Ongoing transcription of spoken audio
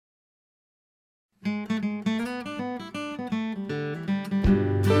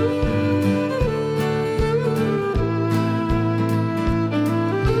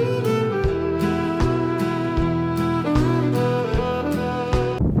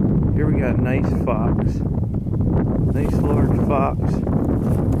got a nice fox. Nice large fox.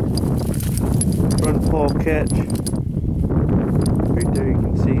 Front paw catch. Right there you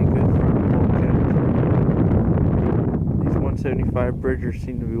can see a good front paw catch. These 175 bridgers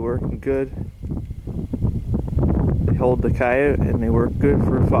seem to be working good. They hold the coyote and they work good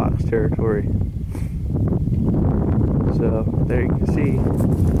for fox territory. So there you can see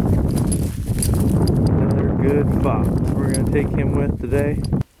another good fox. We're going to take him with today.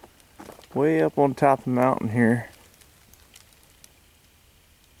 Way up on top of the mountain here.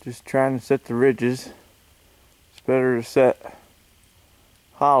 Just trying to set the ridges. It's better to set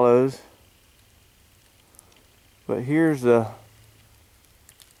hollows. But here's a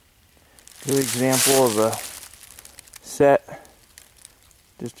good example of a set.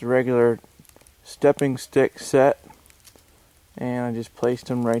 Just a regular stepping stick set. And I just placed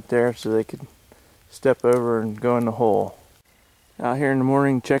them right there so they could step over and go in the hole. Out here in the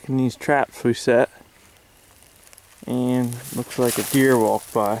morning checking these traps we set, and looks like a deer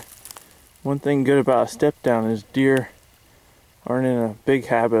walked by. One thing good about a step down is deer aren't in a big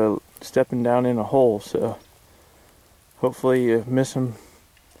habit of stepping down in a hole, so hopefully you miss them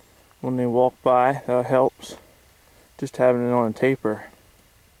when they walk by. That helps, just having it on a taper.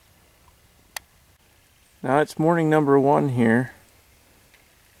 Now it's morning number 1 here,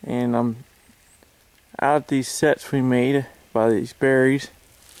 and I'm out at these sets we made by these berries.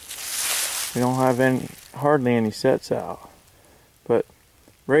 We don't have hardly any sets out, but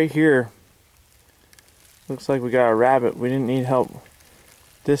right here looks like we got a rabbit. We didn't need help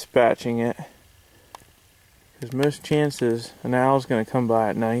dispatching it because most chances an owl's going to come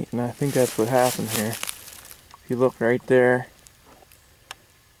by at night, and I think that's what happened here. If you look right there,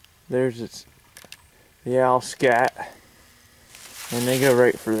 there's the owl scat, and they go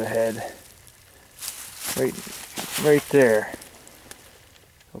right for the head. Right there.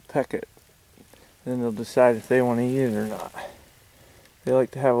 They'll peck it. Then they'll decide if they want to eat it or not. They like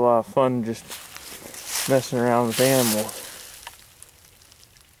to have a lot of fun just messing around with animals.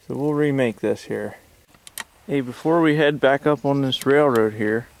 So we'll remake this here. Hey, before we head back up on this railroad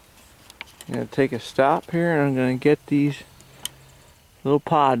here, I'm going to take a stop here and I'm going to get these little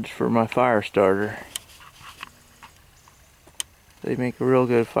pods for my fire starter. They make a real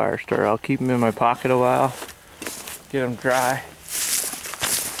good fire starter. I'll keep them in my pocket a while. Get them dry.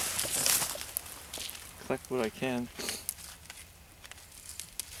 Collect what I can.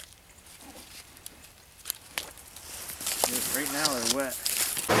 Right now they're wet.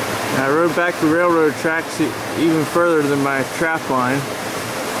 Now I rode back the railroad tracks even further than my trap line.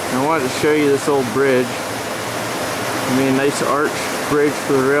 And I wanted to show you this old bridge. I mean, a nice arch bridge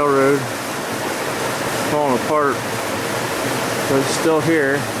for the railroad. It's falling apart, but it's still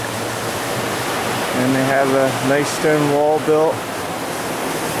here. And they have a nice stone wall built.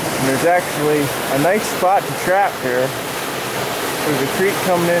 And there's actually a nice spot to trap here. There's a creek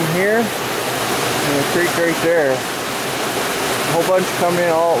coming in here, and a creek right there. A whole bunch coming in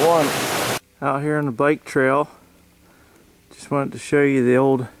all at once. Out here on the bike trail, just wanted to show you the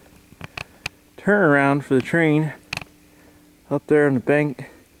old turnaround for the train. Up there on the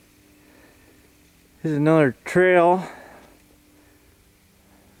bank is another trail.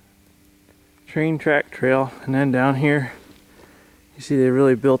 Train track trail, and then down here you see they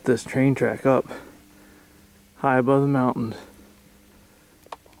really built this train track up high above the mountains.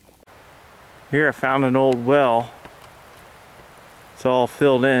 Here I found an old well. It's all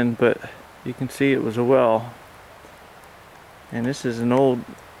filled in, but you can see it was a well. And this is an old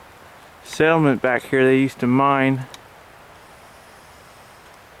settlement back here. They used to mine.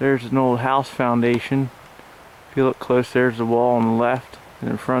 There's an old house foundation. If you look close, there's the wall on the left, and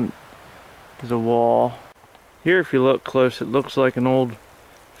in front is a wall. Here, if you look close, it looks like an old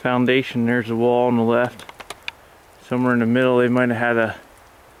foundation. There's a wall on the left. Somewhere in the middle they might have had a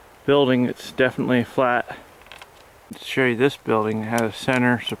building that's definitely flat. Let's show you this building. It had a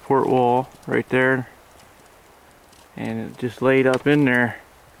center support wall right there, and it just laid up in there.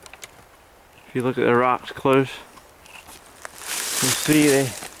 If you look at the rocks close, you'll see they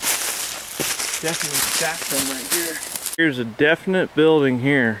definitely stacked them right here. Here's a definite building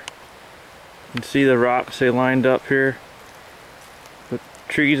here. You can see the rocks they lined up here. The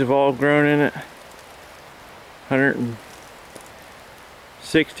trees have all grown in it.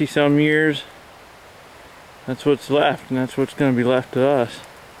 160 some years. That's what's left, and that's what's going to be left to us.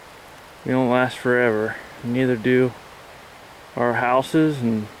 We don't last forever. Neither do our houses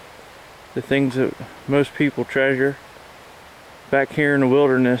and the things that most people treasure. Back here in the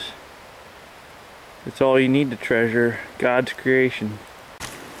wilderness, it's all you need to treasure, God's creation.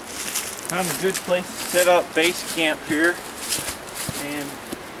 Found a good place to set up base camp here, and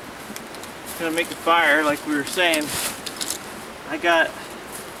gonna make a fire like we were saying. I got a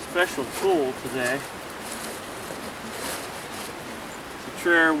special tool today. It's a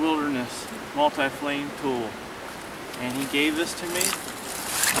Traer Wilderness multi-flame tool. And he gave this to me.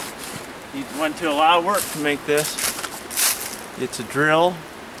 He went to a lot of work to make this. It's a drill,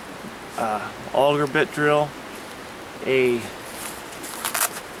 auger bit drill, a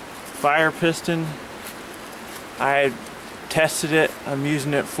fire piston. I had tested it. I'm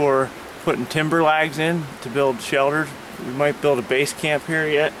using it for putting timber lags in to build shelters. We might build a base camp here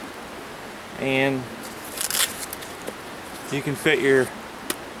yet. And you can fit your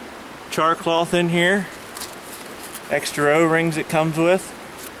char cloth in here. Extra O-rings it comes with.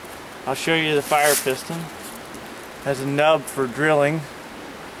 I'll show you the fire piston. Has a nub for drilling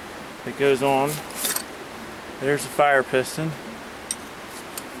that goes on. There's the fire piston.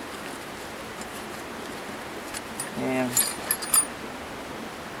 And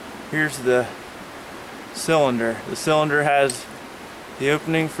here's the cylinder. The cylinder has the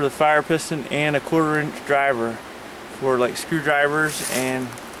opening for the fire piston and a 1/4-inch driver for like screwdrivers and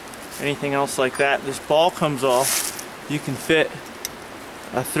anything else like that. This ball comes off. You can fit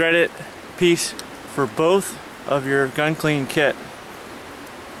a threaded piece for both of your gun clean kit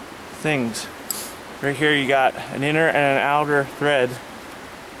things. Right here you got an inner and an outer thread,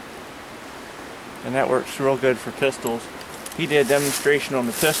 and that works real good for pistols. He did a demonstration on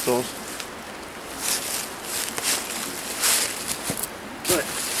the pistols. But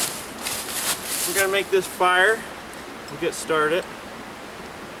we're gonna make this fire. We'll get started.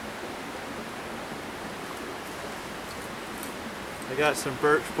 I got some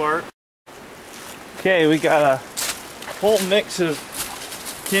birch bark. Okay, we got a whole mix of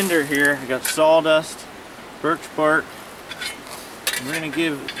tinder here. I got sawdust, birch bark. And we're gonna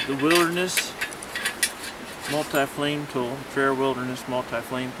give the Wilderness multi-flame tool, Traer Wilderness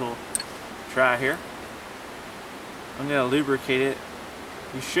multi-flame tool, a try here. I'm gonna lubricate it.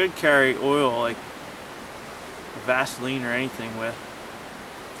 You should carry oil like Vaseline or anything with,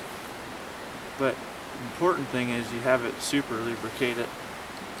 but the important thing is you have it super lubricated.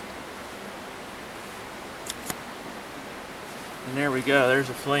 And there we go, there's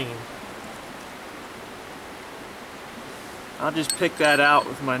a flame. I'll just pick that out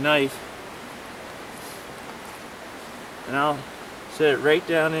with my knife and I'll set it right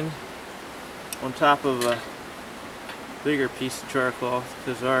down in on top of a bigger piece of char cloth,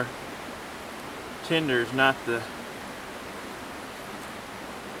 because our tinder is not the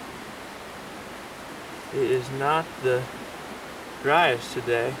driest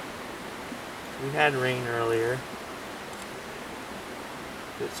today. We had rain earlier.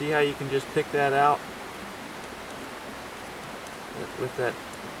 But see how you can just pick that out with that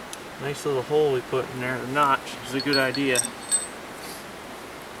nice little hole we put in there, the notch is a good idea.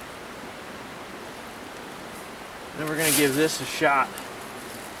 Then we're going to give this a shot.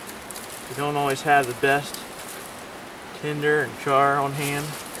 We don't always have the best tinder and char on hand.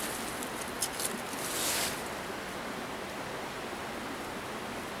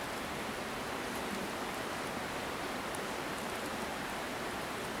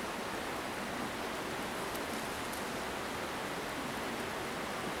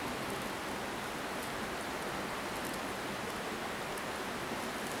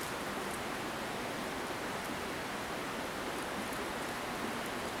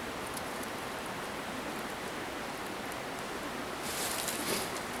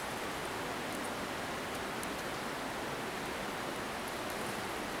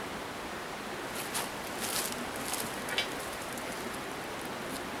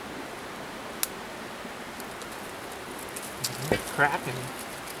 Cracking.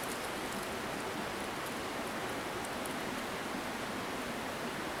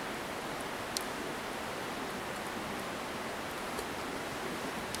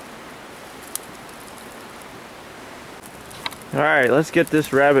 Alright, let's get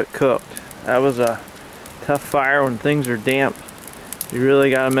this rabbit cooked. That was a tough fire when things are damp. You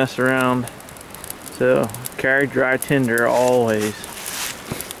really gotta mess around. So carry dry tinder always.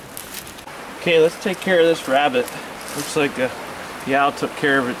 Okay, let's take care of this rabbit. Looks like the owl took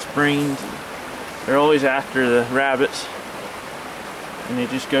care of its brains. They're always after the rabbits, and they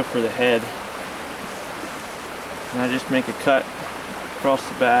just go for the head. And I just make a cut across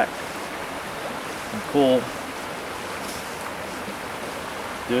the back and pull.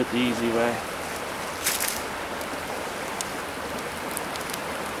 Do it the easy way.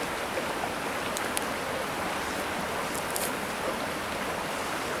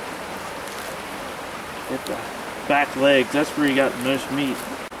 Get the back legs, that's where you got the most meat.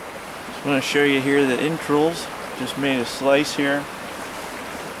 Just want to show you here the entrails. Just made a slice here.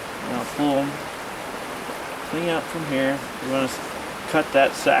 Now pull them clean up from here. You want to cut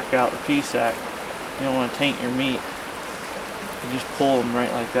that sack out, the pea sack. You don't want to taint your meat. You just pull them right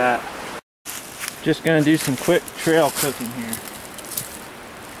like that. Just going to do some quick trail cooking here.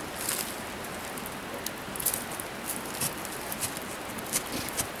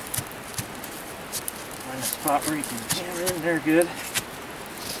 Find a spot where you can jam it in there good.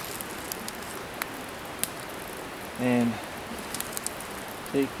 And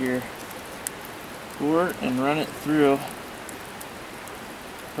take your board and run it through.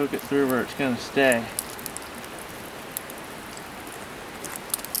 Hook it through where it's going to stay.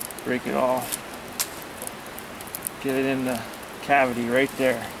 Break it off. Get it in the cavity right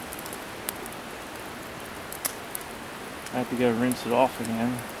there. I have to go rinse it off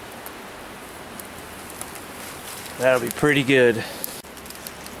again. That'll be pretty good.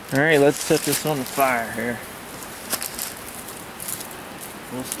 Alright, let's set this on the fire here.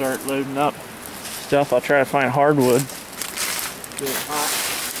 We'll start loading up stuff. I'll try to find hardwood. Get it hot.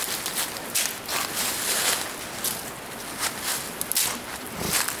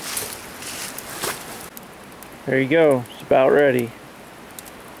 There you go, it's about ready.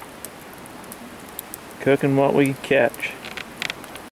 Cooking what we catch.